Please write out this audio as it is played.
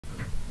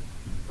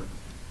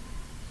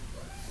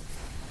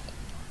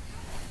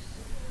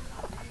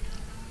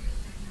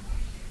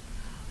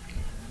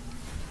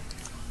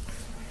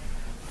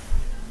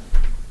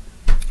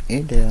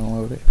It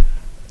downloaded.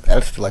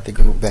 I'd still like to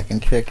go back and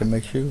check to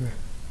make sure.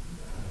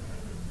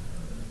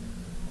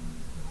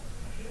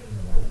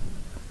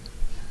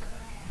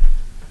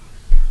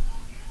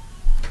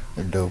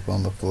 The dope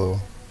on the floor.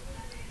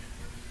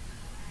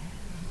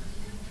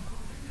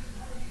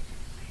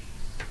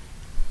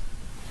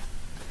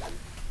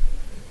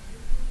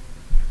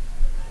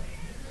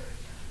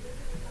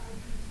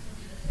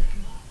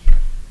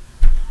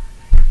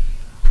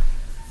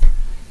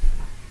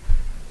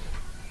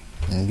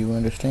 And you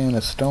understand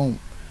a stomp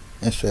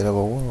instead of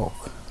a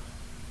walk.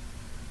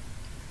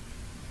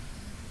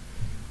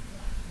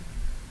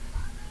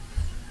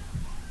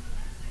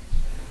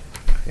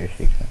 Here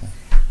she comes.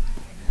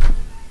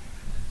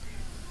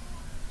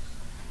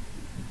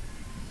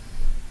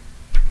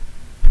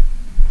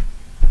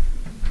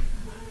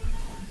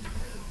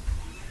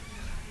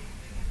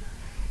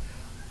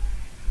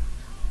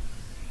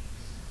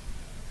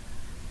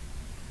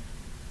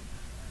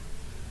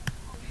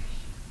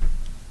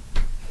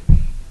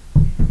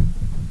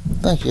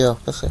 Thank you,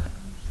 officer.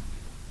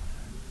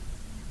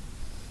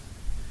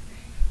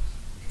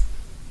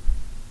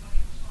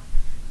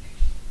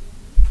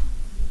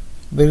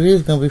 But it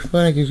is gonna be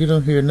funny because you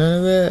don't hear none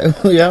of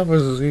that. The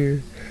officer's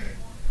here.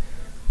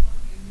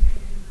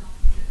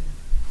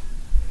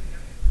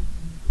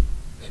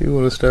 She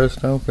wanna start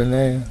stomping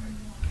now.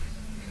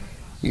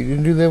 You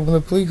didn't do that when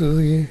the police was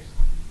here.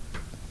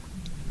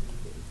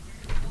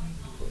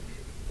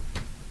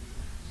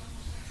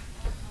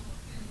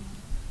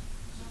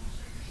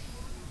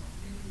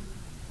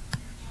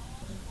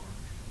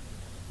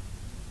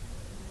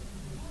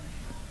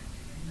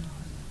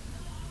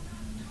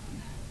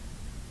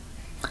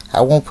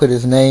 I won't put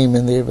his name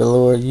in there, but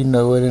Lord, you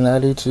know it, and I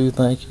do too.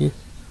 Thank you.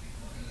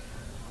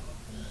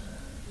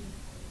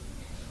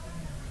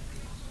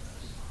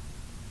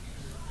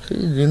 She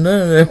didn't do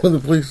none of that when the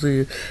police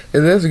see it,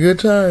 and that's a good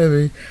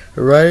timing.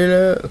 Write it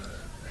up.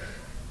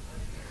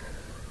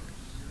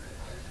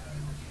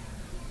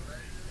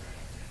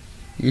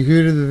 You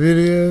hear the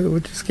video?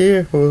 What you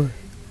scared for?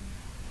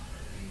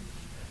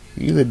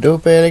 You the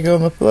dope addict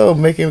on the floor,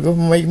 make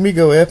me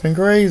go effing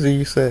crazy.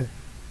 You say.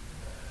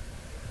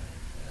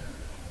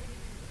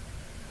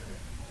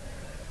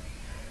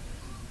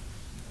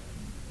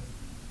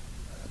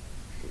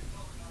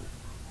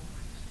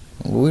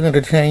 We don't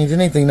have to change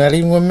anything, not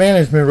even when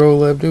management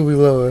roll up, do we,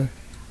 Lord?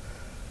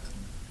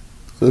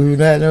 So we're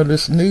not no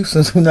this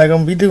nuisance, we're not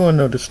going to be doing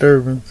no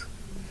disturbance.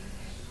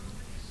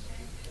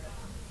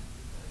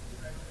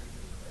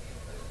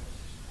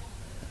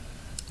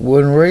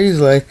 Wasn't raised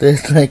like that,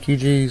 thank you,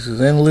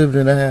 Jesus, and lived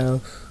in a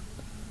house.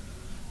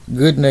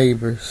 Good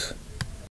neighbors.